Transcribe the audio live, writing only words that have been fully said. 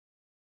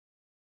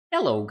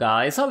Hello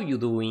guys, how you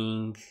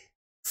doing?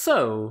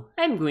 So,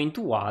 I'm going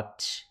to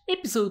watch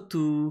episode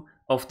 2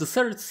 of the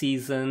third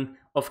season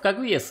of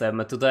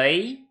Kaguya-Sama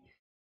today.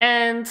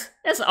 And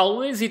as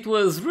always, it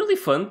was really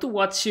fun to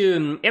watch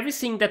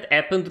everything that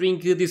happened during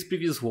this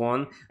previous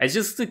one. I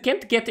just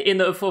can't get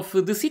enough of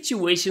the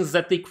situations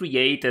that they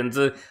create and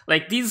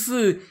like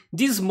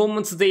these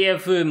moments they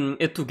have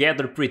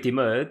together pretty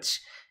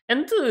much.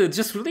 And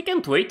just really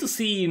can't wait to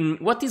see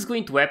what is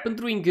going to happen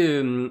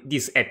during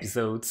this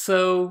episode.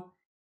 So,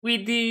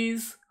 with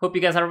this, hope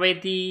you guys are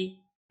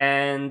ready,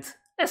 and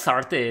let's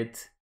start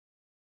it.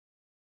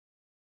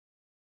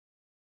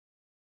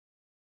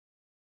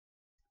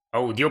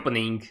 Oh, the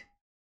opening.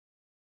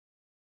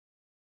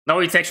 Now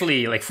it's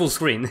actually like full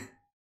screen.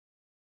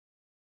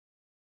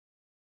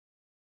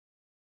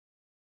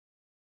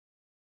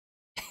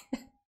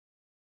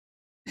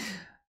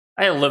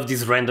 I love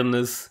this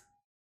randomness.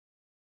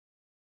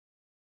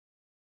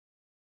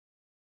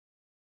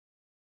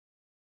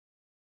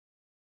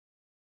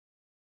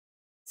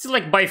 It's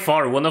like by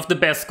far one of the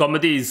best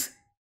comedies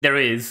there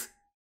is.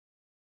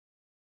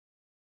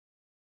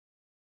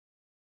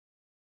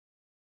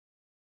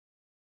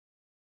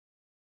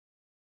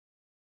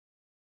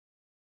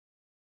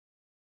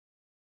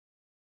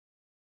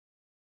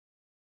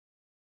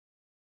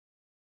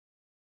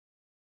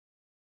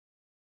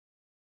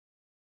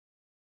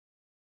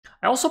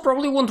 I also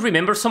probably won't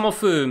remember some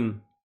of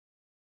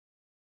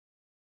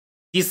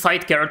these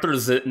side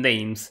characters'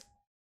 names.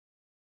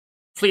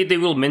 Hopefully they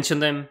will mention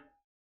them.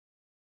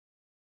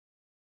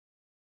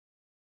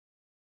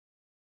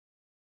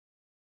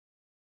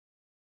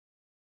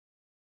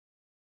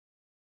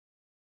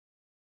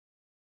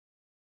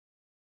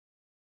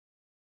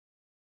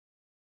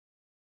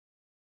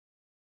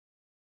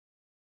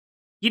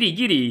 Giri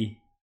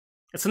Giri.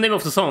 That's the name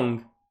of the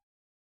song.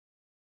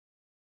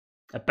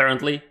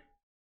 Apparently.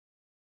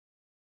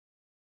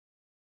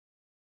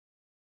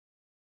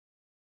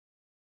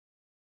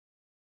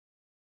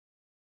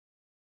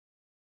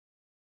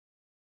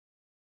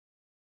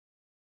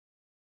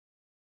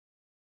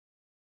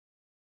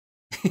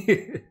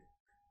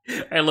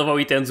 I love how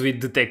it ends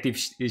with Detective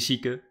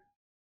Shika.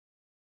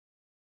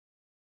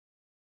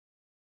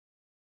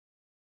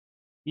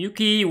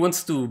 Yuki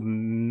wants to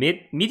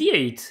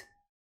mediate.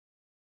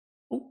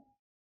 Oh.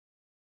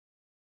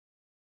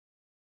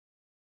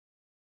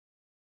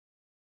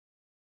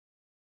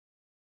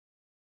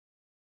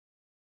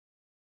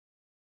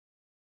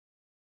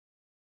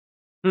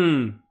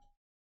 Hmm.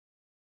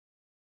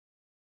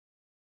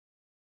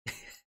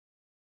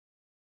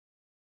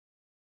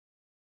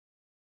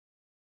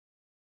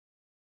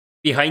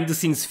 Behind the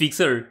scenes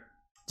fixer.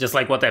 Just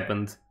like what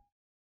happened.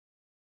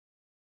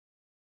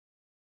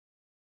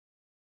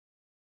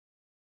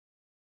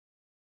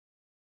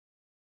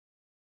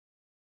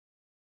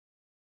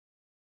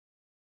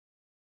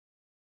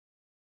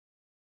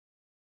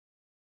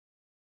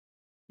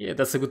 Yeah,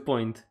 that's a good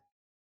point.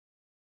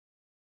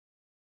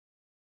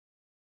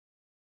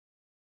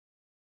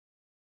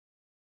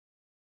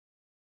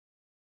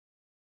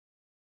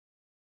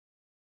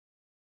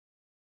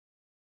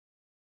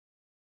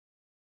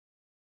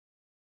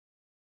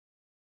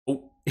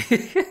 Oh.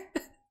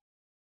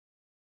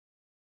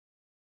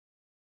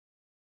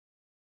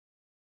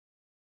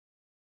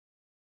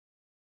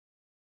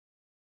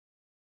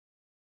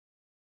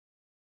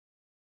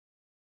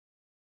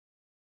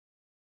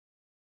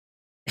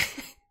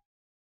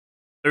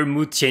 Her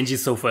mood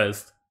changes so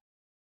fast.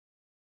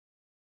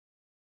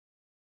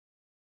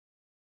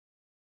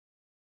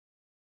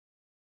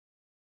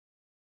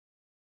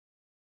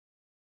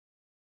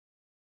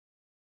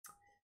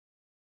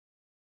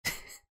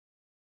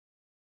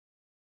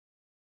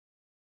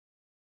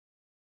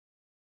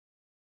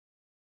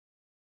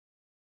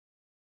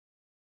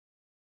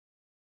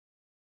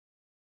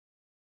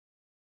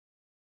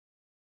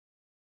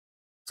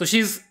 So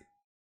she's...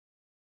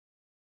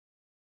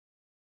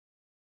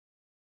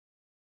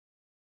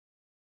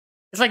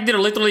 It's like they're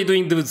literally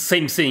doing the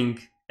same thing,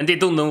 and they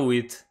don't know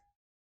it.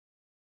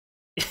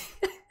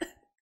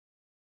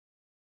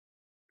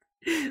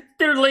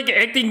 They're like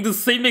acting the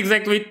same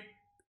exact way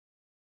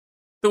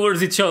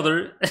towards each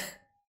other.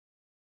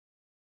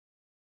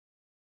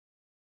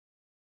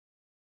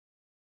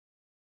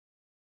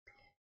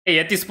 Hey,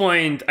 at this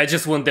point, I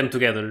just want them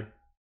together.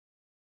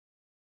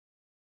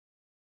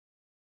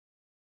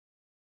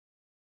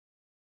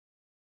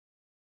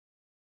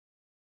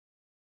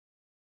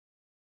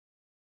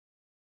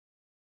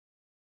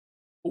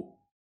 Oh.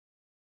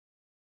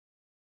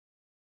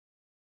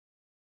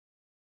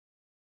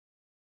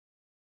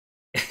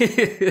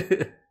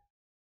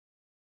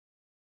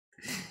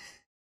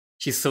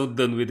 She's so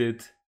done with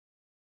it.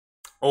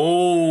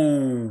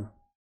 Oh.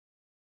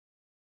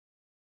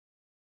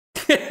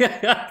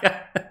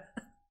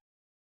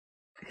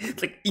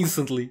 It's like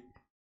instantly.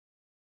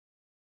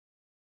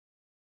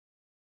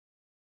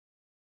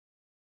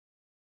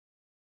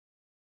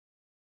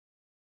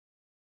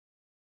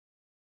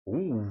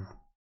 Ooh.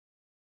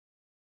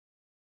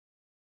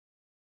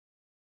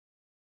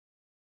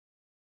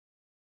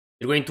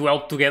 They're going to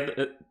help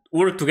together,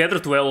 work together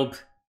to help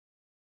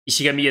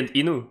Ishigami and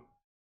Inu.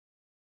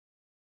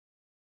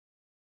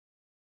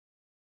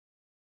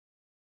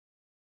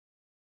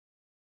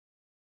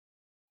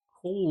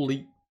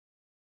 Holy.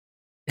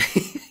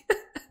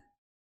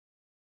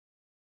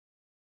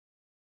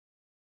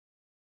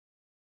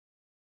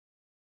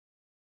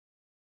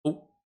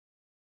 Oh.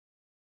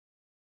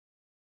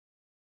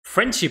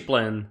 Friendship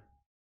plan.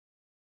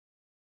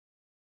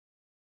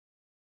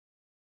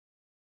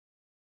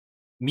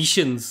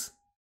 Missions.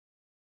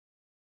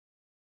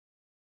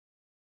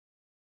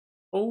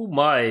 Oh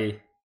my.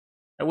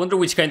 I wonder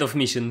which kind of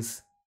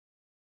missions.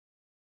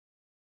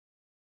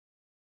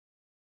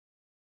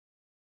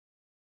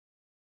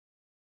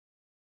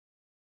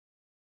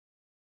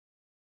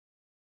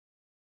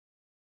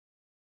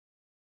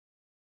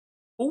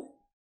 Oh.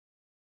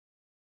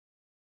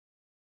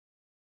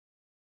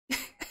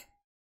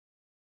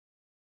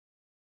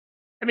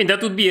 I mean,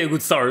 that would be a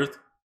good start.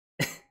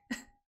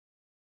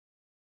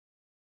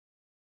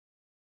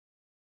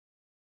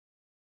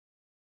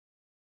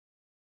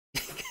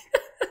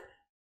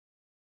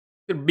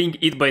 They're being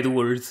eaten by the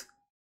words.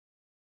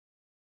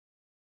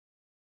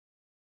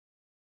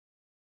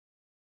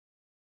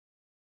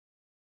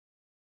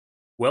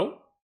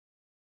 Well,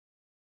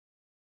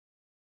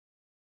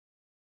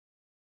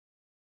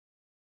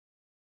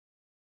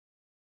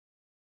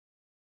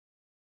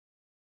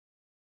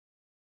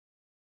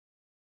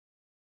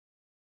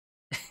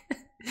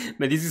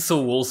 man, this is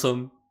so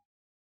wholesome.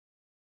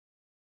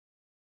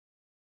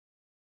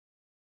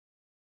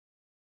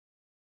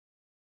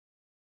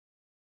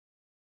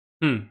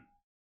 Hmm.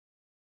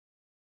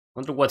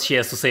 Wonder what she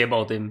has to say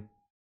about him.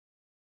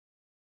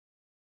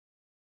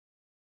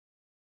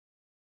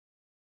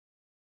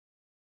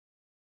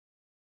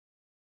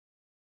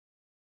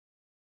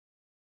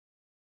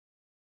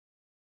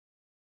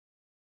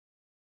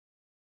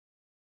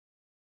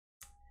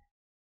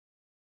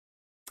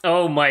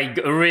 Oh my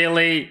god,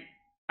 really?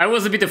 I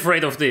was a bit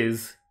afraid of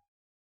this.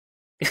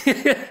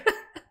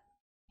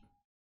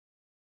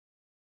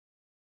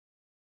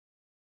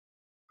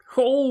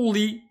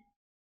 Holy.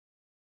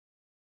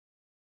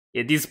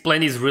 Yeah, this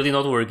plan is really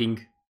not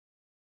working.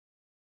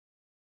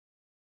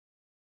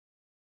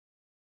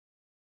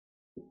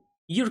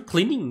 You're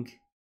cleaning?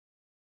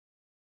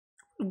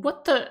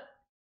 What the?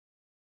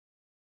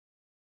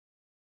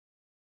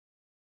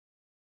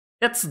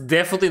 That's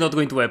definitely not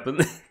going to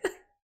happen.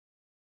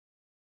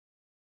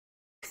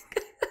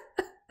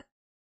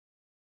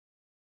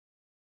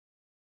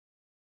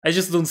 I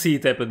just don't see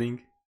it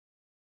happening.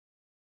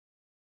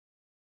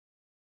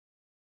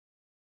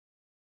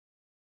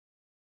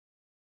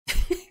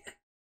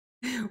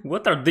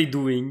 What are they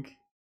doing?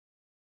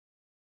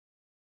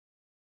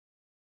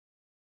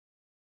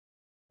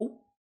 Oh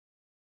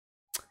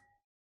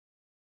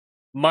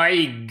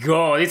my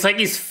god, it's like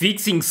he's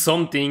fixing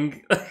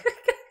something.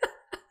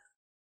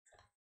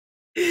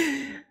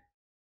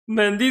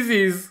 Man, this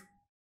is...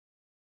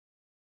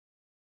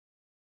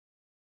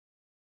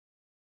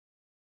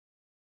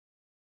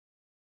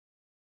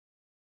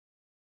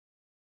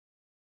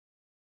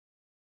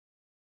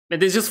 Man,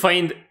 they just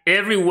find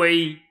every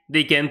way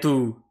they can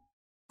to...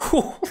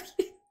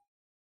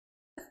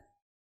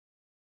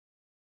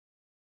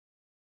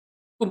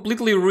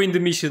 completely ruin the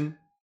mission.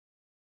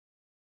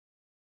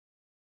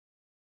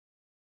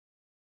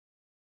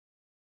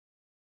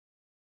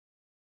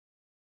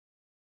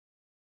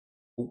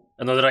 Oh,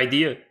 another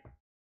idea.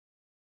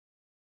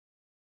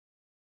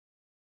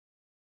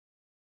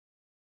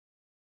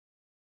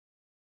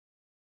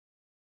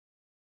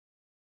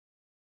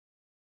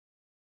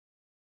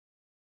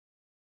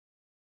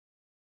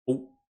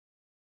 Oh.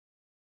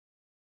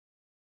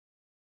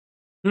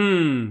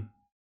 Hmm.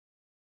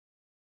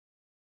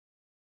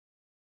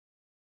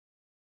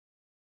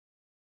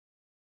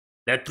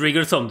 That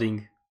triggered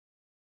something.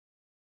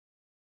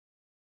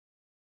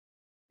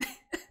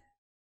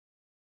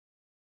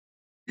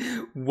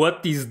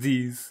 What is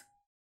this?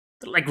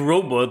 They're like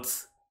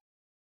robots.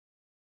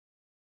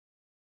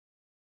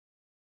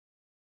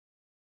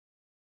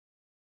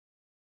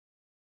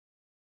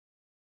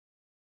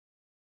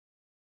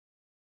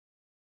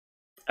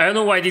 I don't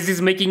know why this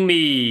is making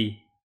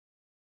me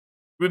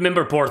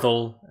remember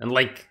Portal and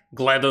like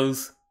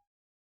GLaDOS.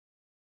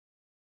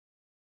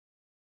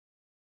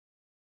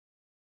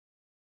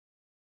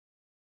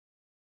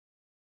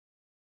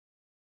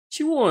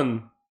 She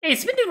won. Hey,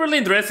 it's been really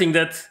interesting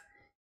that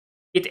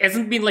it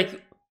hasn't been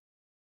like...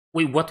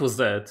 Wait, what was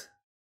that?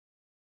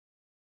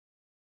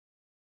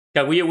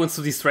 Kaguya wants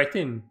to distract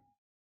him.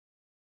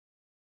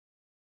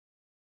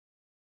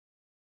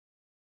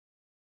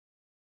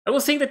 I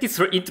was saying that it's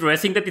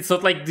interesting that it's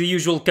not like the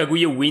usual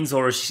Kaguya wins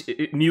or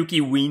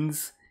Miyuki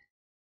wins.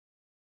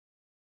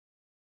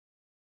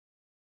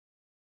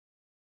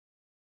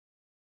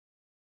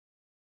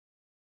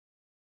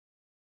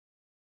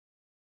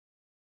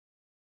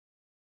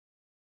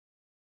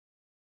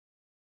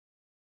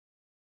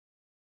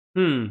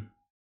 Hmm.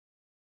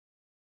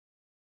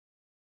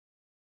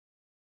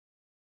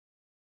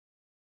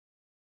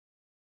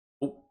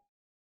 Oh,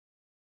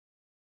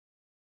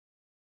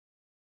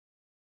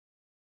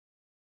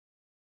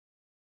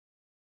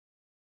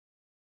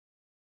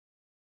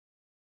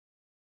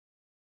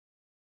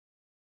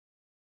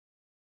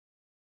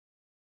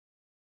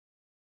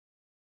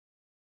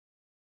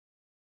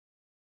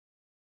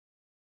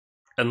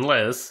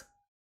 Unless...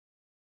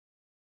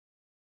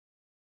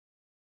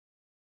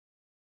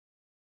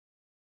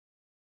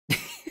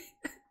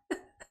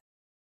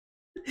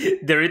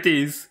 There it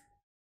is.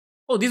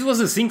 Oh, this was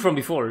a thing from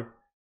before.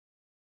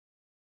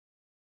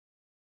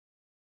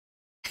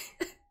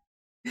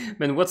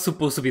 Man, what's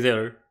supposed to be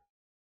there?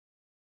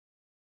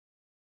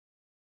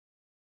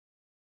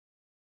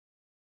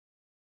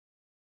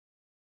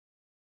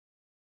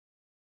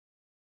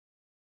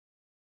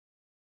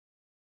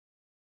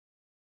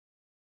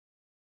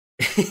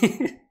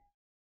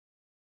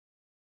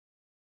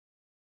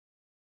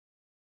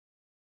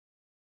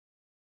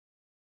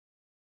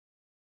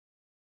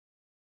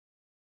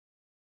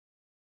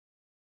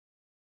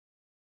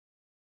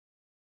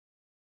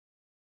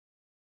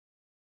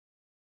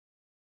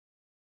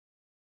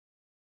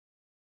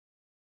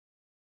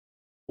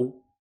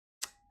 Oh,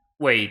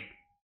 wait.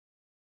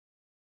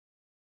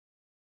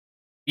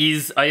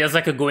 Is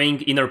Ayazaka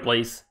going in her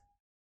place?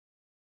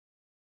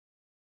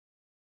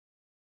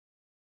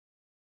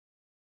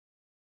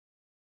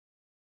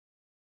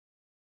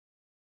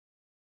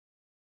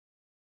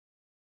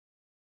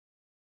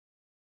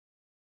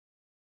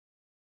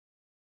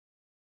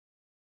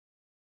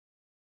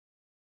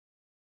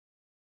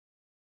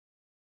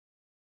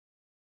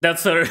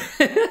 That's her.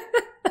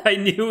 I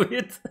knew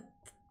it.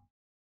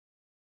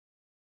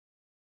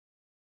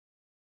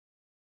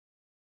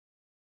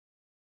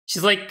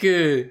 She's like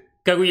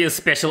Kaguya's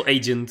special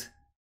agent.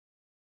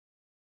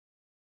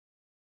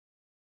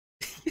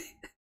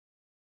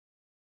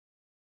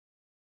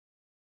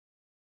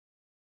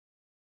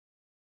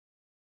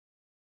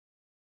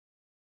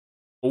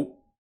 Oh.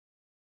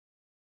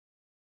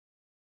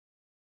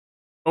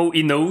 Oh,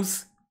 he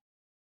knows?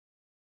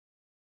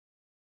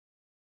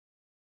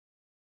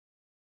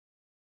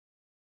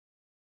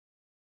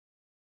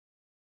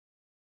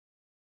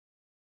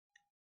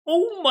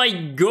 Oh my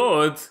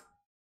god!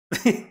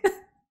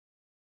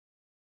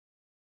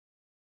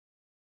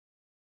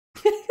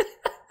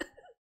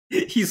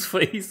 His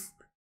face.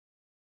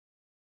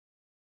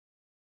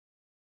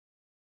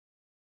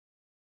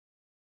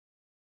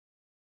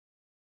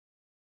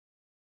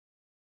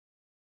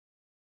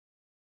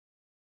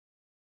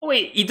 Oh,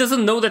 wait, he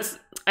doesn't know that.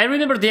 I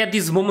remember they had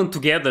this moment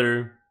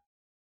together.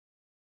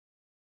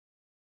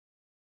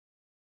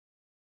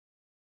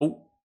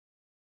 Oh.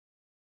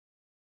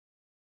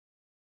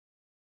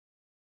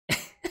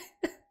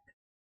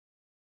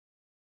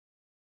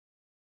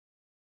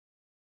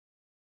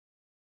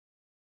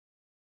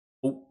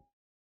 Oh.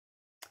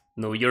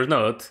 No, you're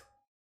not.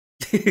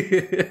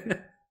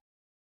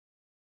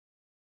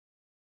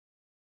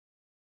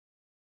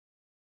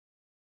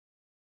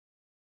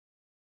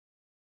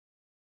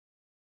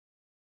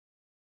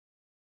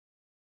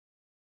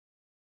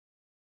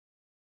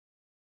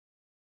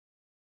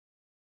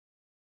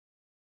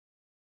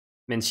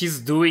 Man, she's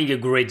doing a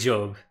great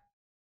job.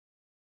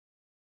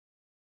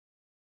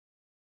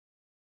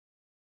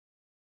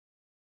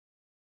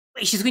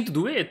 Wait, she's going to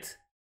do it?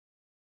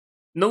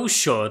 No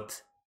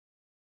shot.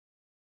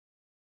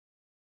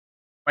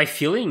 My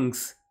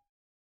feelings?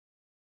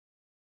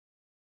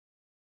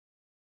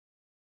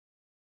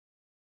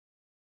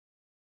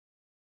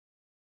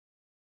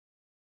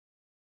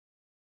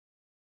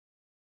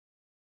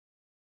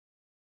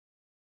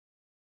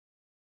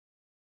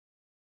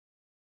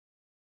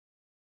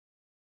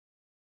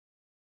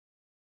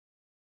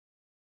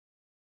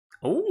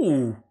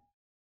 Oh.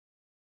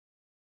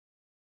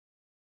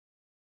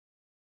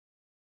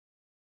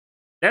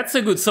 That's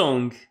a good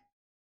song.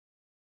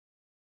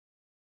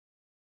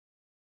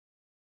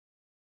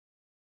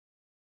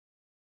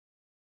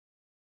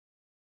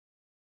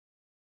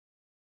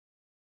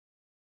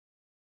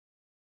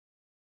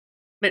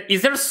 Man,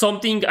 is there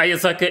something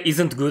Ayazaka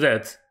isn't good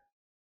at?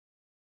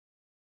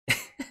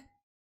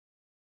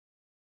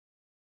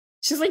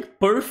 She's like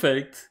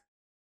perfect.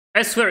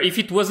 I swear, if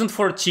it wasn't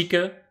for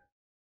Chika,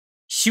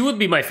 she would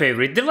be my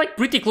favorite. They're like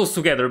pretty close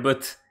together,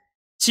 but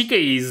Chika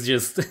is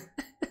just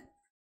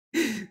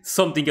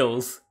something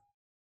else.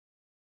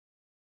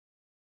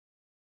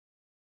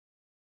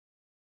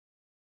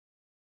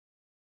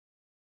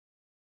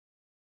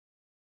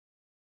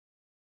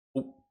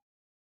 Oh,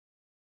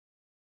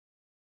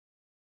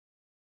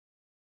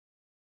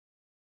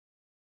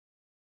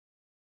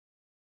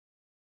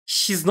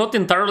 she's not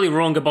entirely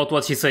wrong about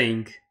what she's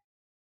saying.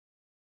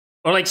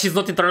 Or like she's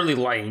not entirely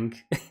lying.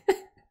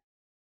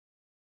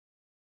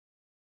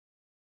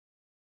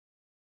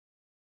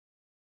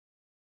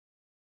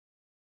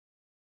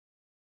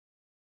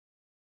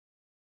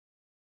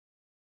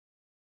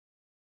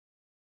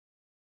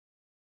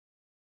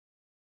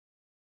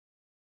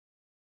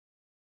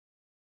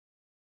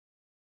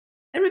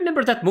 I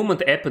remember that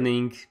moment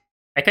happening.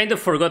 I kind of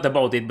forgot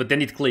about it, but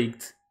then it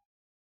clicked.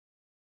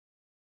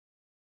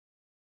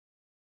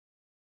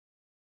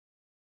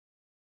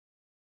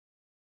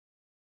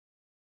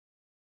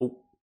 Oh.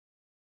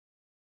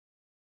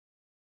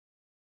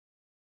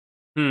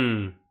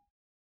 Hmm.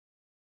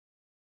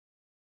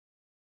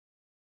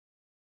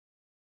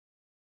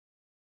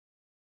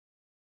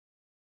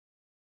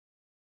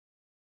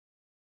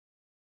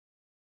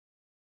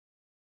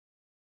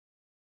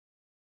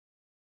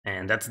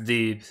 And that's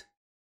deep.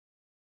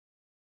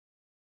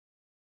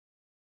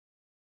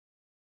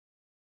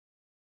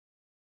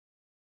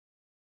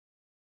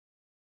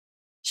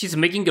 She's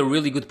making a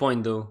really good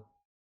point though.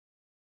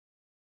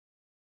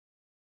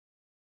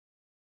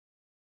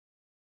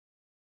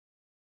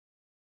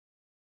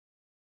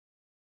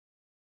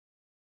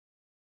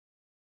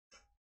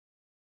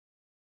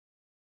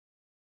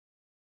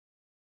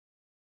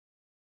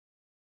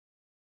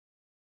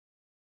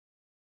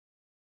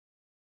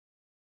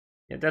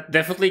 Yeah, that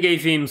definitely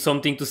gave him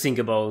something to think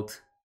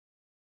about.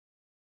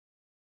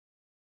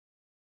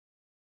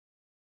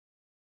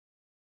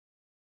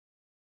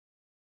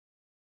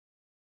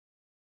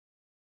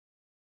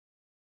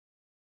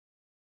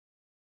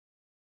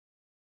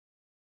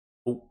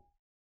 Oh,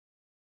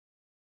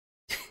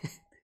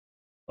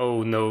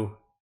 oh no.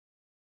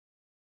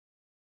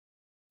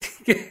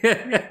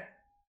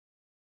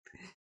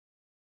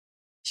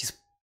 She's...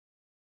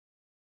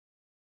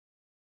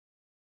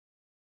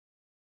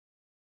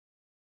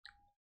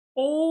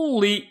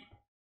 Holy...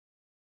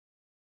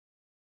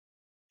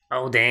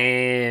 Oh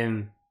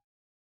damn.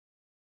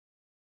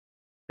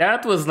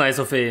 That was nice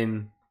of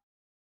him.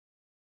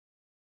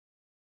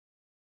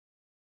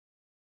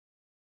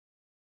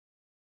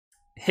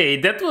 Hey,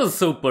 that was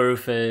so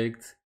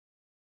perfect.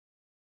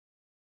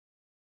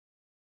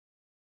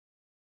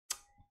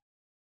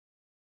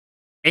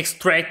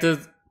 Extracted.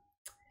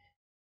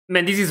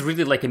 Man, this is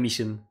really like a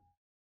mission.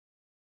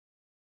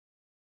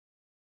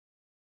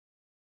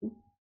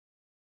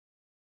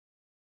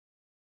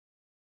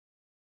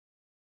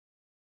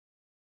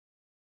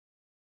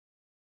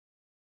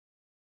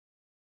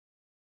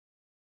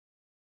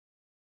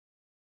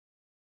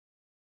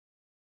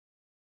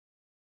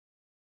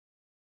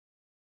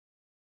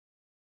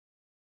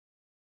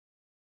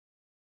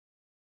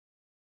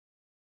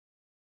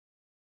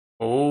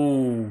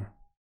 Oh.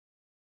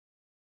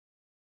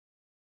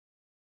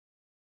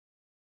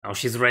 Now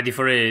she's ready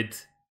for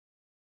it.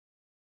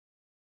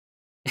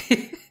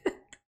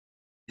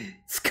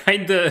 It's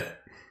kinda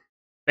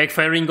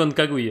backfiring on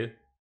Kaguya.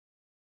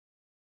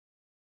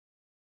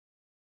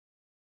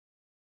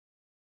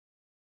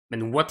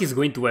 Man, what is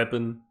going to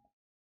happen?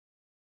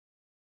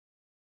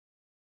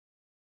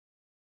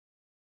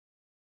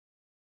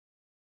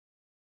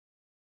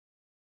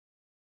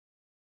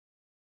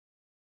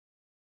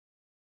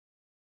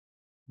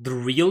 The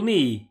real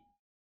me?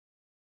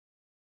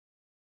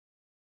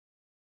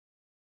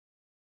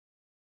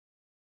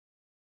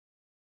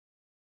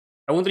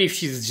 I wonder if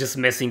she's just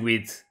messing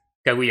with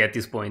Kaguya at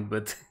this point,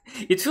 but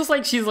it feels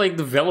like she's like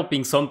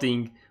developing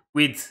something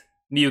with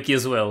Miyuki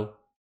as well.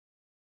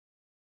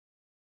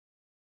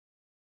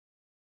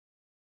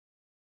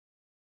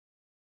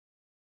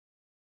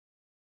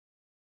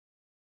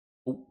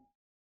 Oh.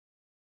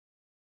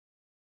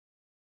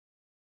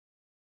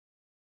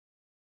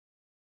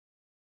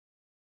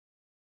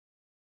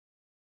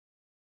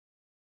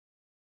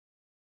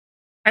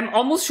 I'm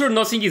almost sure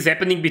nothing is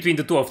happening between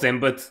the two of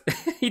them, but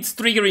it's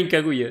triggering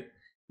Kaguya.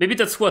 Maybe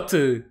that's what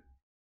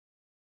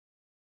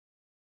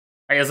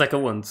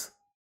Ayazaka wants.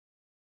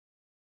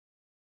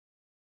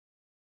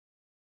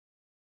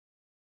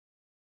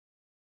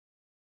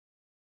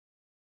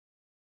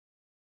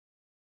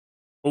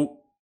 Oh.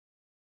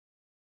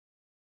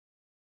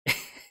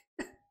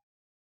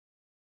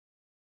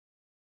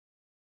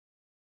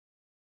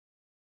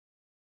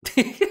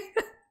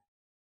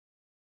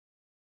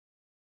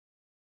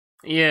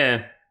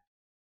 Yeah.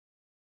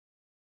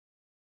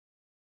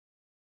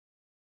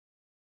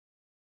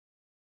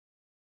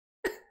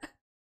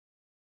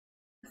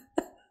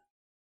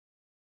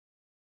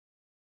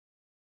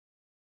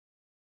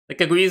 Like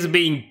Kaguya is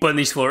being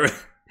punished for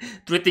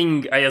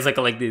treating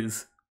Ayazaka like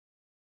this.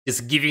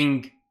 Just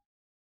giving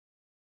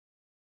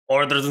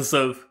orders and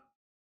stuff.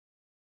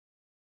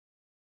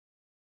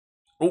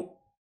 Oh.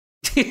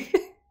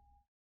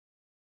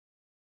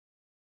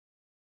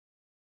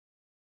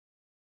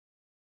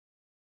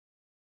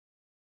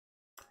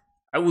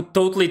 I would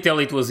totally tell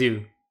it was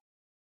you.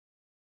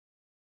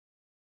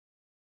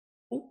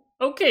 Oh,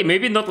 okay,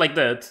 maybe not like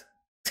that.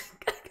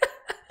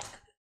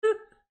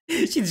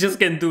 She just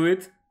can't do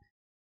it.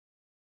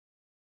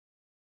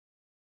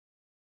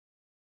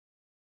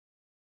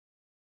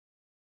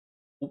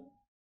 Oh,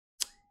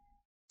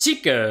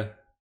 Chica.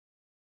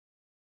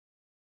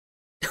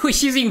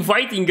 She's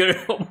inviting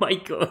her. Oh my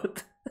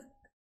god.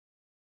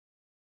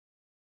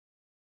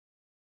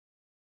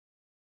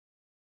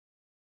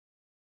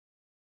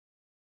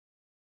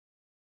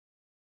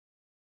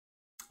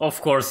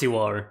 Of course you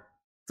are.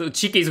 So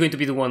Chica is going to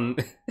be the one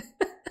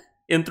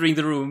entering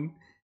the room.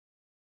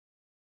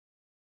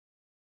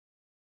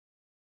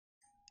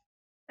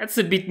 That's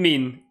a bit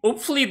mean.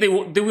 Hopefully they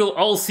will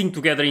all sing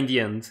together in the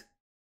end.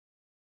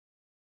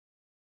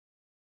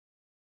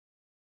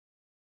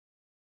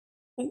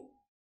 Oh.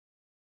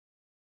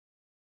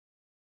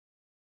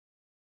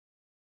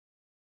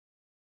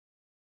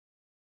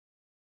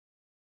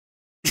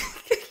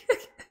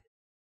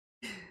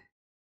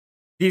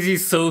 This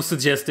is so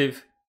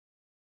suggestive.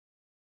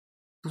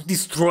 To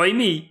destroy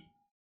me?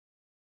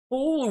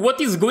 Oh,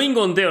 what is going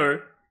on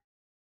there?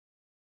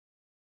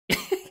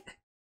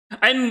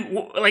 I'm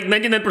like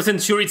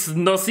 99% sure it's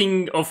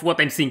nothing of what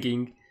I'm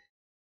thinking.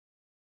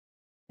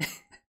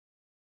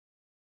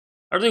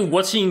 Are they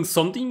watching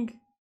something?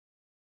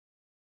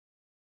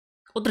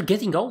 Oh, they're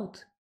getting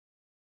out.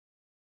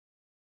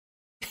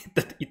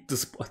 That hit the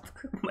spot.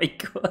 Oh my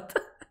god.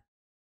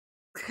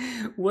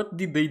 What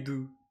did they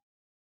do?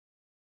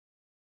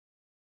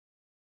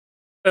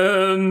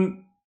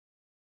 Um.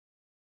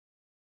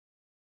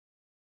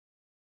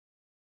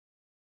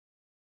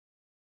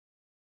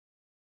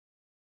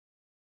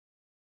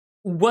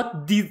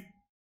 What did...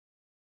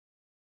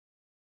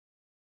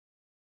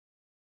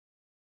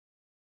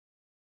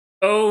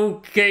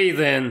 Okay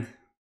then.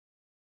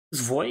 His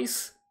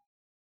voice?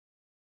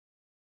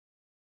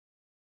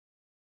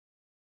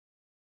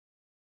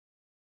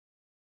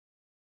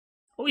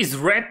 Oh, he's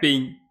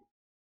rapping.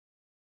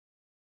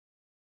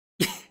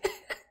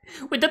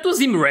 Wait, that was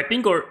him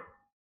rapping or...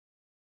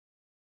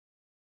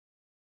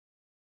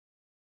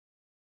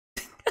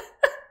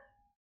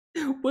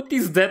 What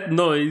is that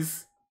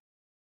noise?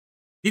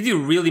 Did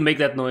you really make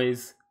that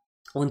noise?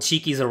 When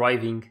Chiki's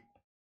arriving.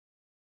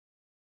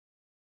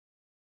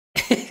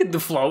 The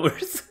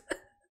flowers.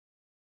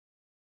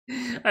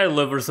 I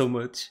love her so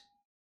much.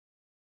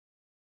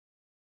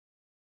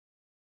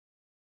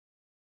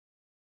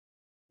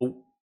 Oh.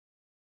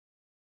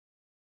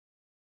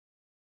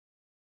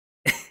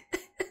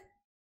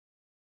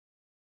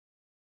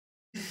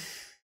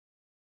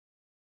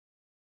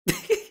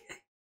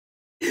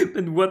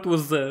 And what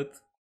was that?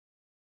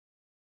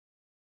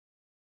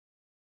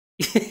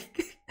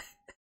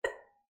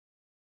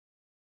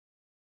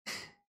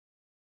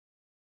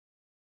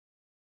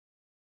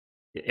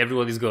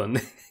 Everyone is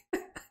gone.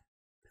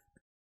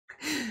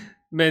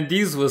 Man,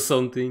 this was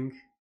something.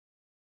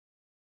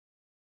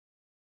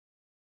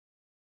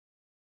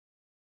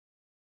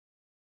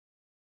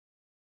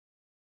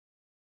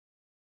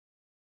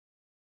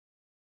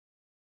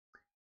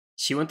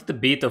 She wanted a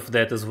bit of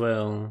that as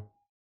well.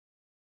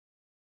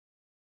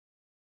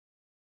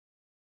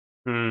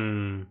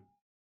 Hmm.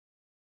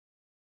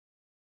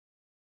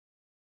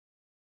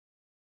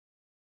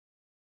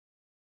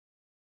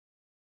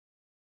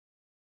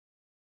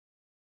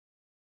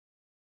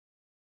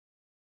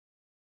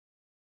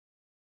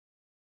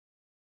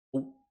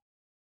 Oh.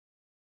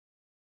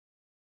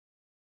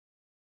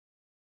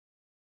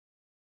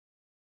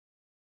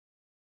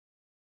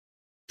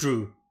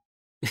 True.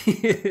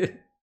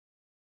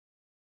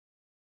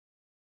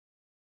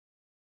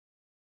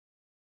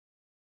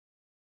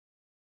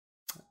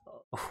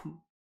 Oh,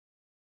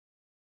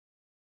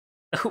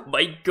 oh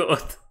my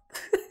god.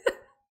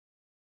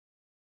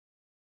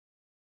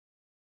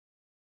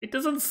 It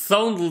doesn't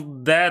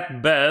sound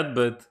that bad,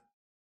 but...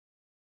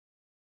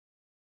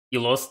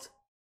 You lost?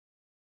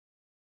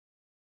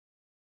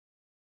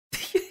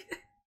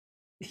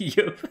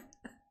 Yup.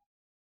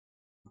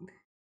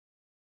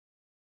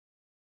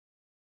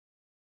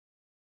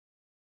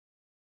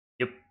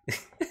 Yep.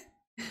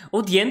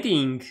 Oh, the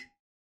ending.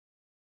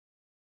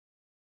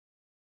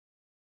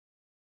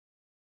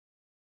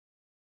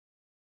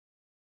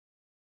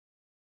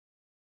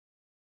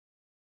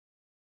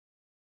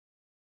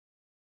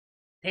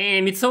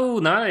 Damn, it's so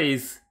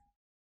nice.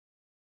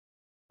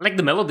 I like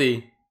the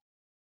melody.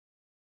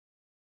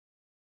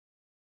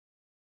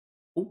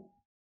 Oh.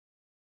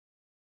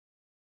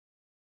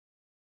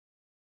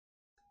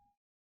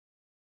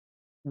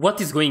 What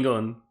is going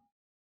on?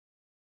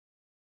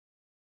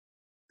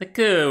 Like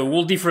a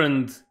whole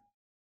different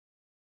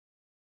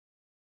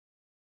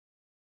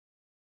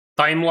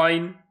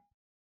timeline.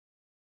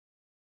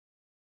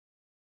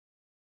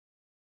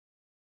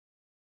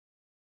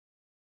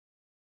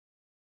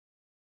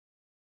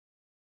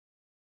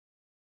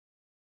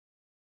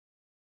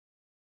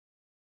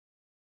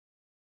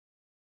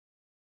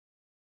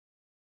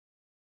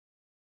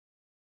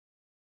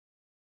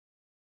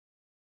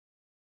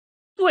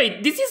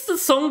 Wait, this is the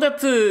song that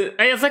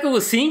Ayasaka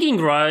was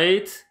singing,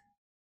 right?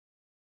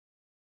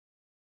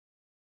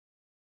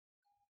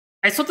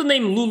 I saw the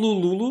name Lulu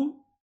Lulu,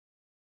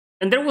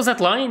 and there was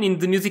that line in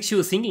the music she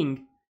was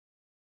singing.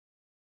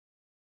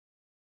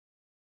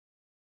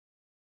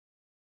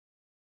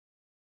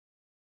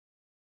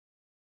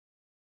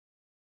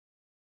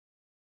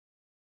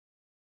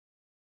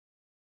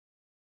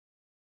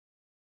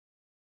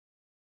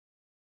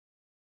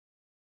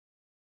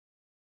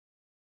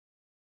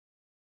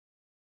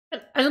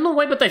 I don't know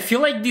why, but I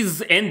feel like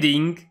this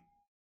ending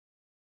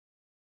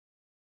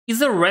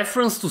is a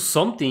reference to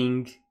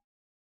something.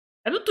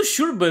 I'm not too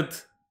sure,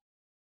 but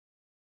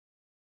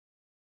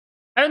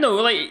I don't know.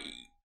 Like,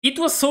 it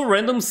was so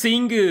random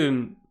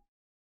seeing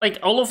like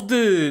all of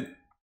the,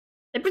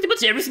 like, pretty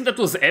much everything that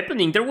was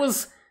happening. There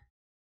was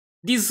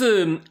these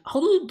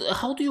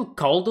how do you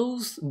call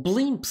those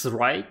blimps,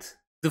 right?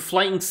 The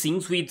flying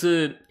things with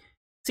I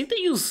think they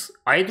use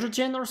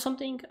hydrogen or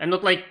something. I'm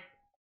not like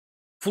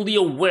fully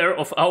aware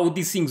of how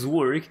these things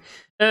work,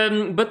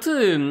 but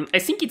I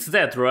think it's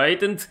that,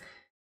 right? And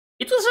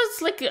it was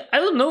just like, I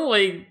don't know,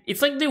 like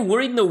it's like they were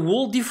in a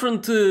whole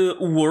different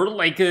world,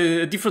 like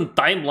a different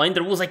timeline.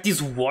 There was like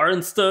this war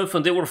and stuff,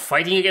 and they were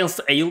fighting against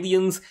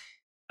aliens.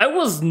 I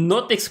was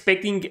not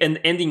expecting an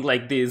ending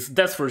like this,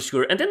 that's for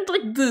sure. And then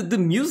like the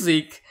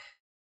music,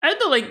 I don't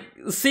know, like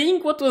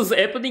seeing what was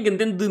happening and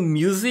then the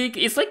music,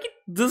 it's like it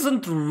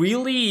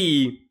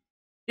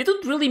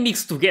don't really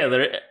mix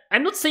together.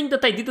 I'm not saying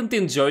that I didn't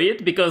enjoy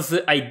it, because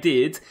I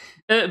did,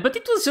 but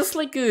it was just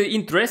like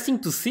interesting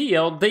to see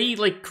how they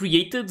like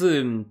created,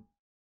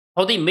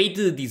 how they made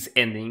this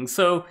ending.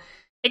 So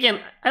again,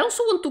 I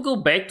also want to go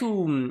back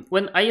to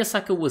when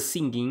Ayasaka was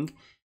singing,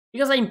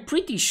 because I'm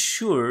pretty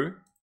sure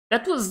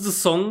that was the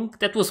song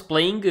that was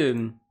playing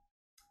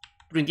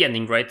during the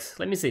ending, right?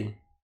 Let me see.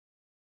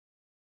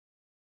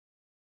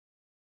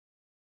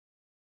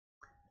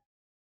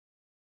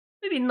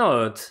 Maybe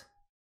not.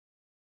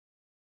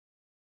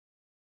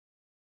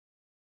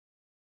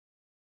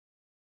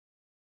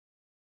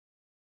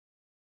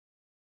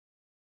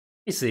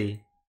 Let me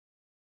see.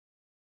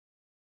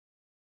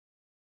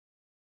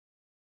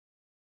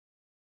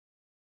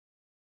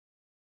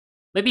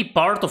 Maybe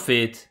part of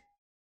it.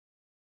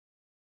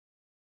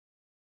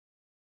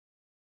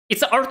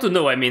 It's hard to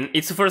know. I mean,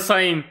 it's the first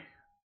time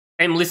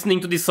I'm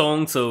listening to this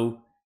song, so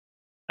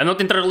I'm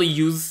not entirely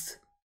used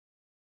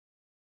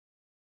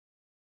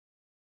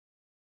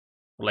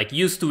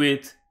to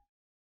it.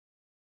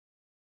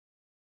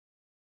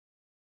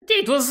 Yeah,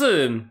 it was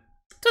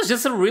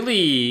just a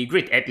really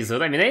great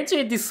episode. I mean, I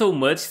enjoyed this so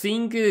much,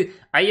 seeing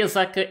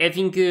Ayasaka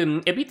having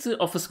a bit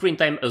of a screen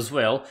time as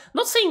well.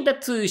 Not saying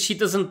that she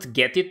doesn't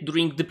get it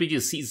during the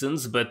previous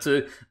seasons, but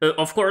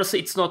of course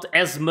it's not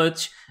as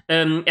much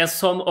as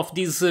some of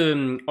these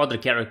other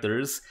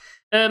characters.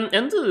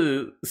 And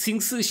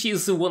since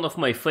she's one of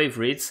my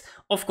favorites,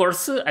 of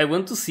course I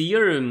want to see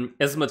her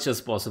as much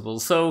as possible.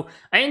 So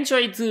I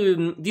enjoyed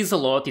this a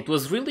lot. It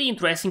was really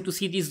interesting to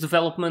see this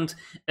development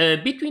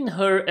between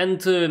her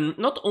and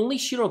not only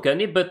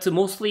Shirogane, but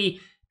mostly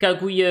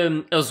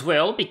Kaguya as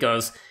well,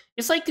 because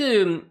it's like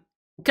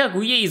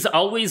Kaguya is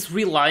always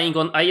relying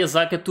on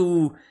Ayasaka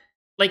to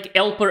like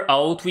help her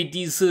out with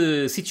this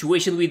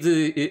situation with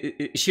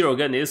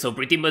Shirogane, so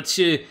pretty much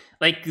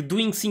like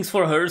doing things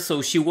for her,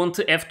 so she won't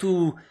have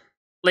to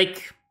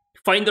like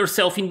find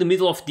herself in the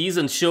middle of this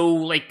and show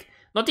like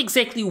not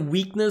exactly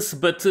weakness,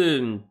 but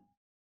to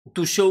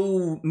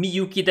show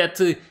Miyuki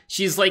that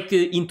she's like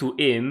into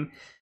him.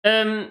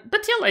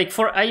 But yeah, like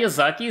for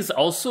Ayazaki is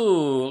also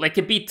like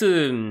a bit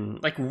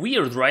like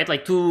weird, right?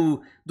 Like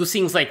to do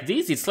things like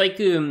this. It's like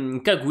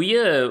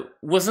Kaguya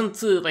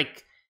wasn't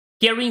like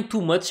caring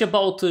too much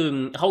about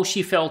how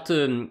she felt,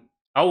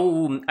 how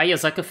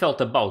Ayazaka felt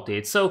about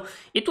it. So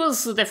it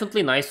was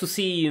definitely nice to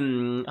see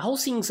how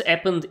things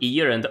happened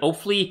here, and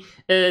hopefully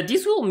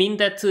this will mean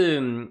that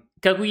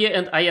Kaguya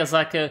and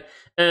Ayazaka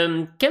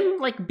can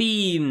like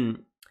be.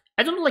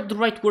 I don't know like the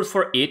right word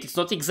for it. It's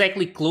not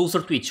exactly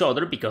closer to each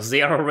other because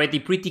they are already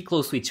pretty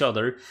close to each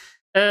other.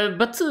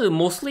 But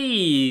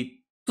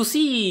mostly to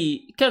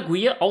see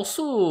Kaguya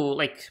also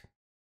like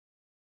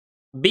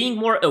being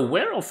more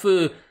aware of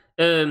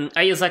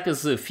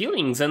Ayazaka's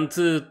feelings, and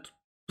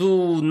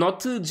to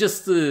not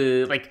just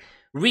like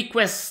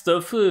request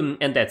stuff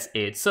and that's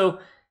it. So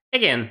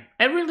again,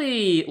 I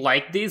really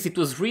like this. It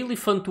was really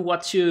fun to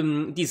watch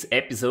this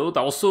episode.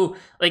 Also,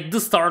 like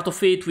the start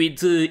of it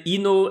with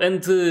Ino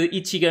and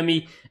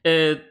Ichigami.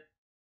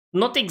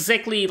 Not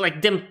exactly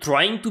like them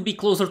trying to be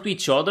closer to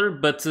each other,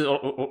 but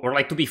or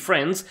like to be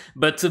friends,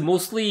 but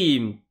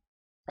mostly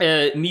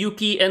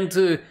Miyuki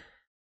and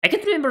I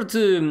can't remember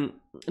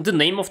the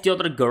name of the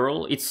other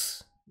girl.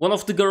 It's one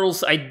of the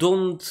girls I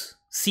don't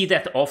see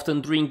that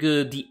often during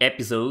the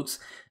episodes.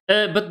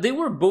 But they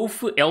were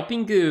both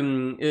helping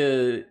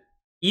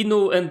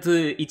Ino and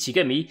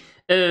Ichigami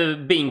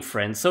being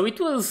friends. So it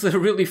was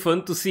really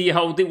fun to see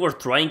how they were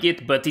trying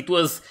it, but it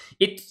was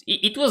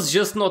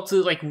just not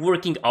like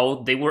working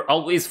out. They were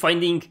always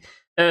finding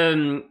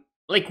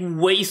like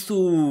ways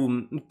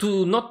to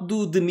not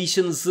do the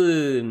missions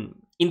in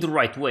the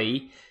right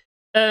way.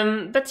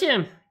 But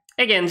yeah,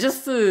 again,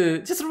 just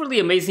a really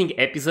amazing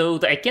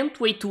episode. I can't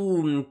wait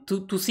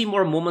to see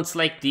more moments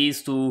like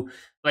this, to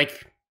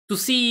like to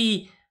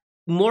see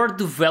more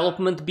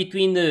development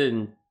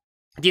between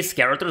these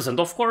characters, and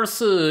of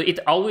course, it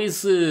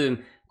always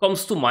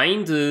comes to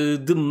mind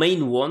the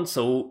main one.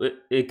 So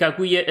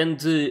Kaguya and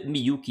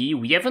Miyuki.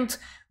 We haven't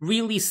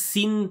really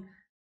seen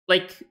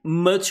like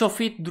much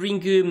of it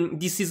during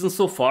this season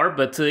so far,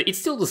 but it's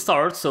still the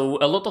start, so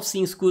a lot of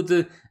things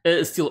could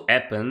still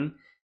happen.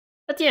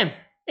 But yeah,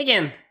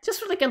 again,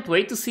 just really can't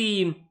wait to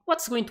see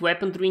what's going to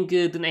happen during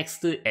the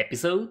next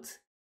episode.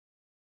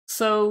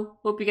 So,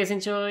 hope you guys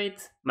enjoyed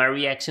my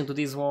reaction to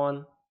this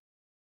one.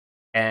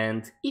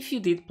 And if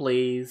you did,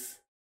 please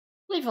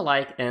leave a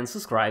like and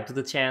subscribe to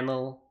the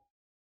channel.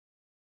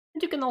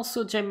 And you can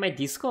also join my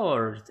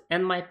Discord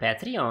and my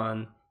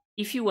Patreon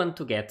if you want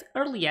to get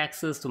early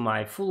access to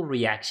my full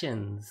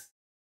reactions.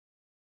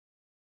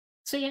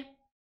 So yeah,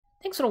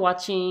 thanks for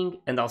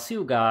watching, and I'll see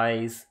you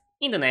guys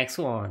in the next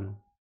one.